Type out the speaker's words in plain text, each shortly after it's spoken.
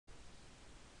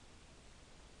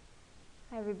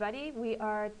Hi everybody.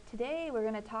 Today we're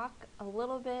going to talk a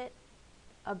little bit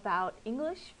about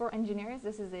English for engineers.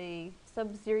 This is a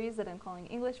sub-series that I'm calling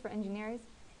English for Engineers,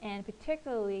 and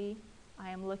particularly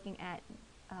I am looking at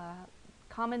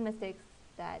common mistakes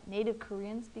that native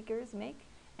Korean speakers make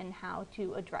and how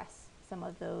to address some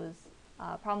of those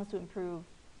problems to improve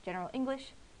general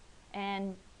English,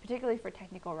 and particularly for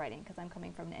technical writing, because I'm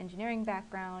coming from an engineering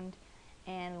background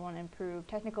and we want to improve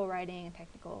technical writing and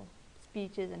technical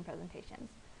speeches and presentations.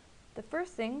 The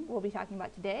first thing we'll be talking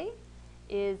about today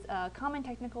is common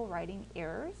technical writing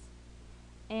errors,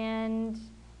 and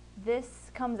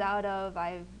this comes out of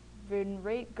I've been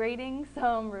grading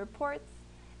some reports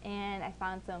and I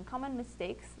found some common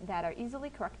mistakes that are easily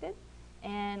corrected,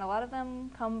 and a lot of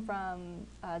them come from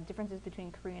differences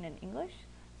between Korean and English.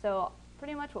 So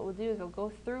pretty much what we'll do is we'll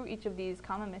go through each of these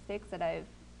common mistakes that I've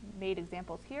made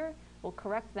examples here, we'll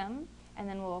correct them, and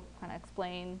then we'll kind of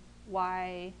explain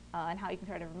why and how you can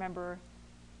try to remember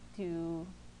to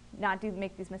not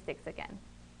make these mistakes again.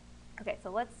 Okay, so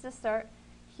let's just start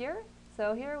here.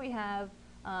 So here we have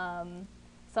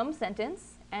some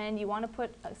sentence, and you want to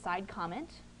put a side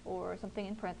comment or something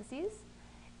in parentheses,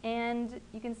 and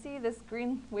you can see this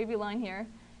green wavy line here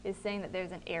is saying that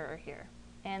there's an error here.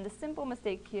 And the simple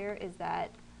mistake here is that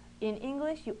in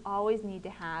English you always need to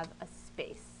have a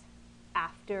space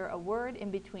after a word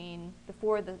in between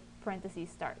before the parentheses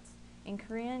starts. In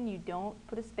Korean you don't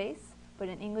put a space, but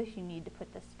in English you need to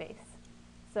put the space.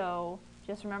 So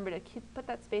just remember to put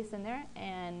that space in there,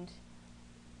 and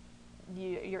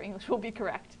your English will be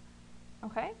correct.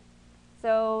 Okay?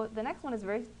 So the next one is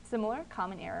very similar,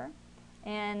 common error,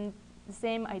 and the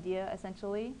same idea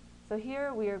essentially. So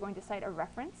here we are going to cite a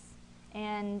reference,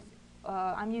 and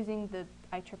I'm using the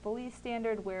IEEE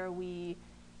standard where we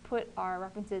put our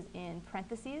references in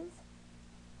parentheses,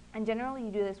 and generally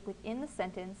you do this within the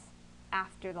sentence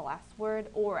after the last word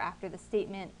or after the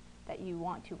statement that you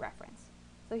want to reference.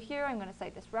 So here I'm going to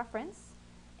cite this reference,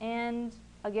 and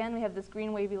again we have this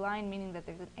green wavy line meaning that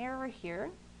there's an error here,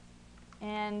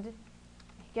 and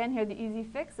again here the easy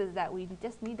fix is that we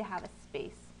just need to have a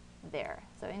space there.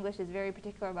 So English is very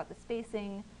particular about the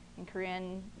spacing. In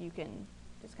Korean you can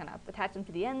just kind of attach them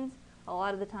to the ends a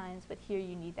lot of the times, but here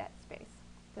you need that space.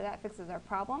 So that fixes our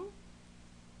problem.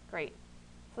 Great.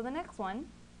 So the next one,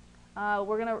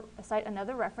 we're going to cite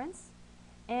another reference,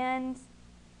 and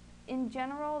in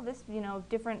general this,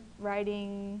 different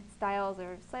writing styles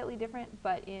are slightly different,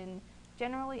 but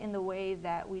generally in the way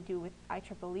that we do with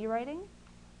IEEE writing,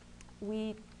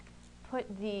 we put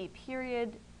the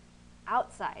period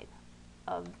outside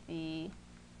of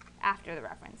after the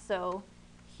reference. So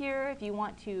here if you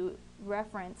want to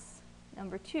reference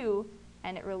number 2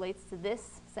 and it relates to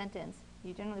this sentence,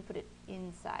 you generally put it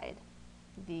inside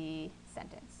the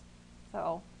sentence.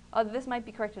 So this might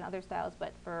be correct in other styles,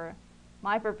 but for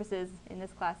my purposes in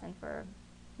this class and for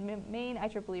main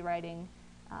IEEE writing,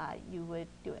 you would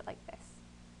do it like this.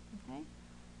 Okay?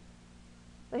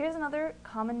 So here's another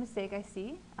common mistake I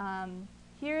see.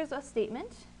 Here's a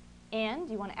statement, and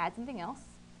you want to add something else,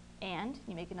 and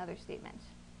you make another statement.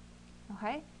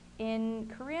 Okay?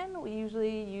 In Korean, we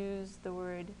usually use the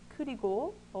word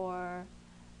kurigo, or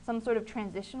some sort of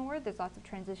transition word. There's lots of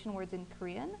transition words in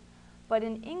Korean. But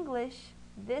in English,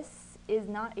 this is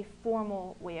not a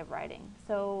formal way of writing.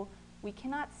 So we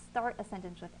cannot start a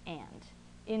sentence with and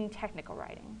in technical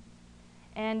writing.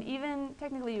 And even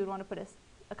technically you would want to put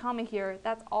a comma here.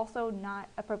 That's also not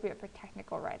appropriate for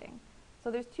technical writing.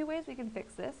 So there's two ways we can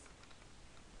fix this.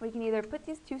 We can either put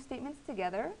these two statements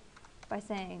together by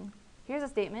saying, here's a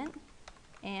statement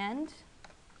and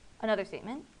another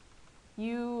statement.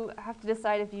 You have to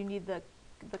decide if you need the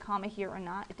comma here or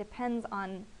not. It depends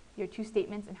on your two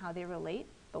statements and how they relate,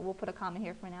 but we'll put a comma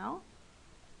here for now.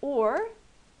 Or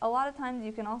a lot of times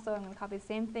you can also, I'm going to copy the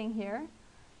same thing here.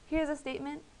 Here's a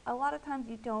statement. A lot of times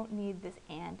you don't need this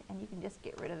and you can just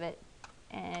get rid of it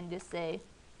and just say,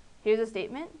 here's a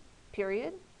statement,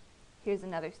 period. Here's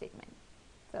another statement.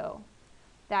 So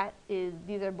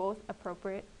these are both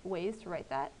appropriate ways to write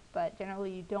that, but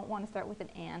generally you don't want to start with an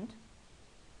and.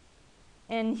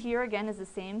 And here again is the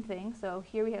same thing. So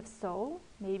here we have so,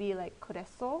 maybe like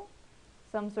그랬어,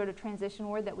 some sort of transition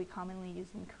word that we commonly use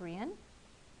in Korean.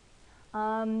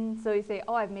 So you say,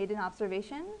 oh, I've made an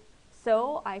observation,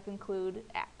 so I conclude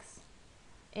X.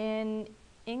 In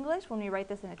English, when we write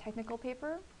this in a technical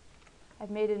paper,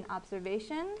 I've made an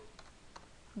observation.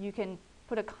 You can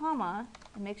put a comma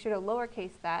and make sure to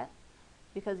lowercase that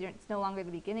because it's no longer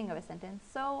the beginning of a sentence,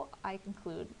 so I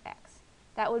conclude X.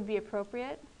 That would be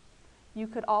appropriate. You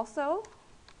could also,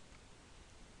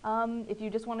 if you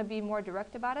just want to be more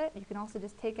direct about it, you can also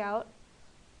just take out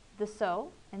the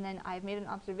so, and then I've made an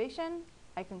observation,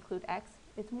 I conclude X.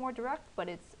 It's more direct, but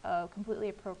it's completely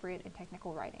appropriate in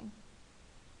technical writing.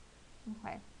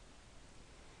 Okay.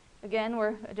 Again,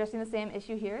 we're addressing the same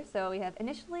issue here. So we have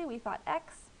initially we thought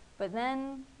X, but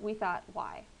then we thought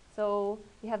Y. So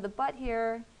we have the but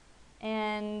here,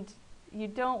 and you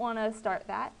don't want to start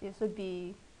that. This would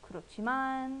be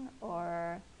그렇지만,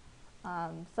 or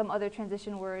some other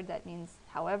transition word that means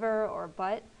however or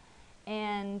but.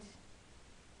 And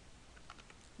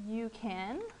you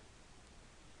can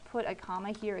put a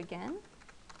comma here again.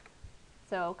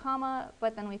 So comma,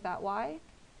 but then we thought Y.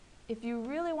 If you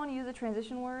really want to use a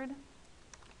transition word,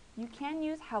 you can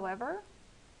use however.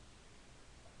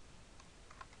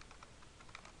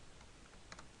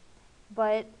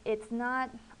 But it's not,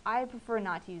 I prefer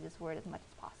not to use this word as much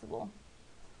as possible.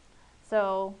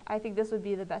 So I think this would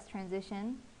be the best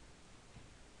transition.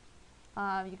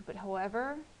 You could put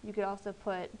however. You could also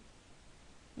put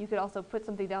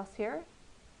something else here.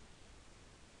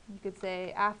 You could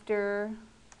say after,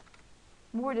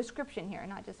 more description here,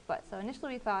 not just but. So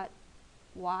initially we thought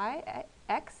Y,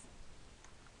 X.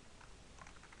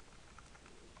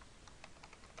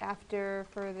 After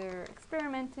further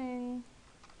experimenting,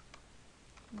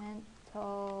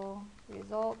 mental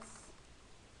results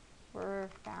were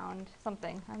found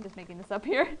something. I'm just making this up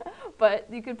here. But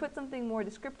you could put something more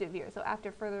descriptive here. So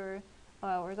after further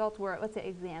results were, let's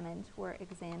say were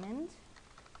examined.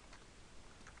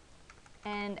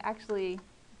 And actually,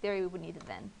 there we would need to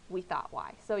then, we thought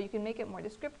why. So you can make it more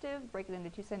descriptive, break it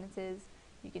into two sentences.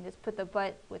 You can just put the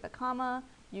but with a comma.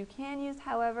 You can use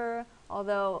however,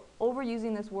 although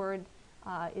overusing this word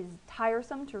is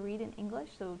tiresome to read in English,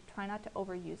 so try not to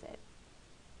overuse it.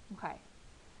 Okay.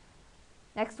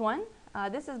 Next one,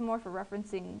 this is more for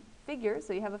referencing figures.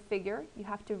 So you have a figure, you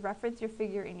have to reference your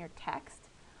figure in your text.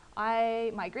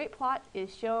 My great plot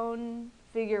is shown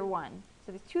figure 1.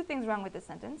 So there's two things wrong with this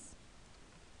sentence.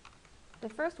 The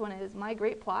first one is my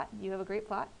great plot, you have a great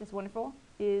plot, it's wonderful,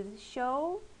 is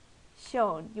shown.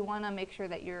 You want to make sure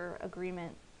that your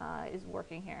agreement is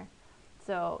working here.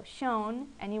 So shown,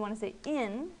 and you want to say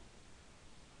in,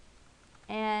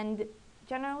 and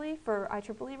generally for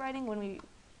IEEE writing, when we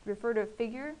refer to a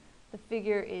figure, the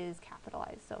figure is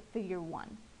capitalized, so figure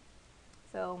 1.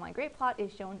 So my great plot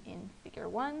is shown in figure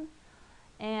 1,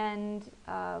 and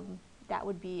that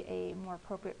would be a more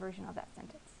appropriate version of that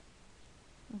sentence.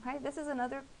 Okay, this is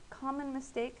another common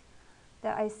mistake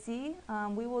that I see. I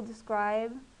will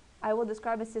describe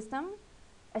a system,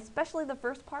 especially the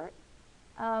first part.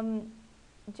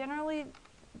 Generally,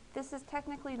 this is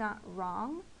technically not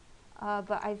wrong,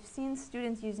 but I've seen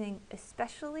students using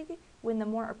especially when the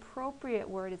more appropriate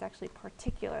word is actually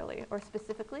particularly or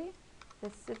specifically.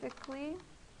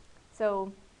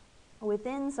 So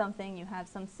within something you have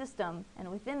some system, and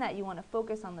within that you want to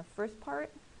focus on the first part.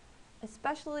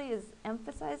 Especially is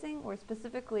emphasizing, or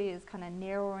specifically is kind of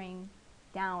narrowing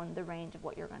down the range of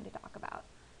what you're going to talk about.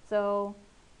 So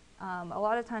a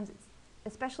lot of times,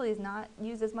 especially is not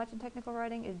used as much in technical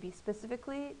writing. It would be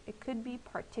specifically, it could be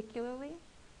particularly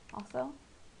also.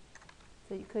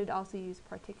 So you could also use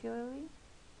particularly.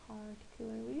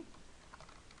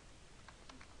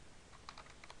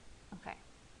 Okay.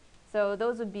 So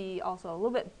those would be also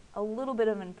a little bit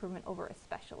of an improvement over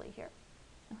especially here.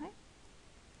 Okay.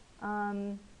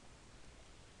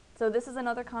 So this is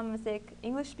another common mistake.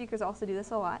 English speakers also do this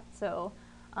a lot. So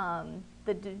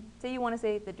say you want to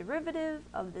say the derivative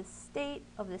of the state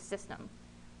of the system.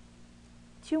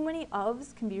 Too many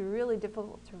ofs can be really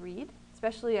difficult to read,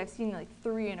 especially I've seen like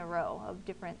 3 in a row of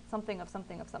different something of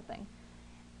something of something.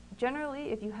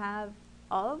 Generally, if you have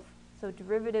of, so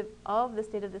derivative of the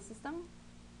state of the system,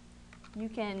 you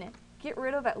can get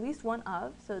rid of at least one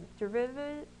of. So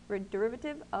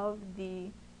derivative of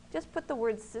the, just put the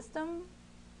word system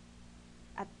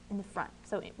in the front,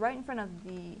 so right in front of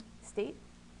the state.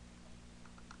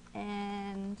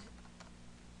 And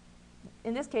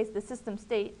in this case, the system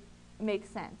state makes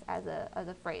sense as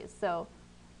a phrase. So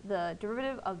the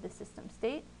derivative of the system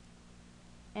state.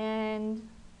 And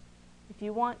if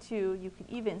you want to, you could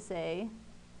even say,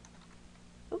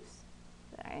 oops,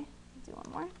 sorry, let's do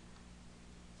one more.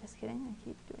 Just kidding, I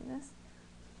keep doing this.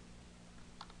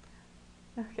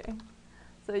 Okay,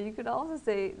 so you could also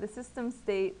say the system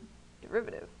state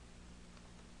derivative,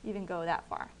 even go that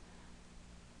far.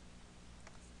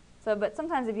 So, but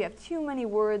sometimes if you have too many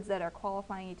words that are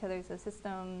qualifying each other, so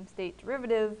system state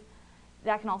derivative,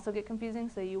 that can also get confusing.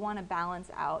 So you want to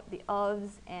balance out the ofs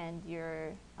and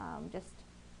your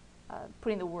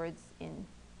putting the words in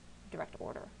direct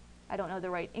order. I don't know the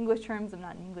right English terms. I'm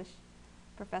not an English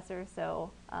professor,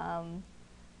 so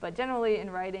But generally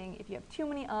in writing, if you have too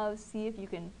many ofs, see if you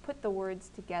can put the words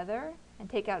together and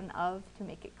take out an of to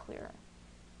make it clearer.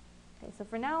 Okay, so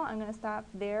for now, I'm going to stop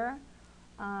there.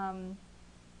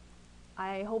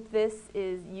 I hope this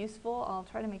is useful. I'll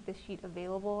try to make this sheet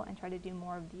available and try to do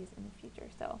more of these in the future.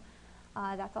 So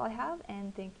that's all I have,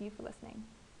 and thank you for listening.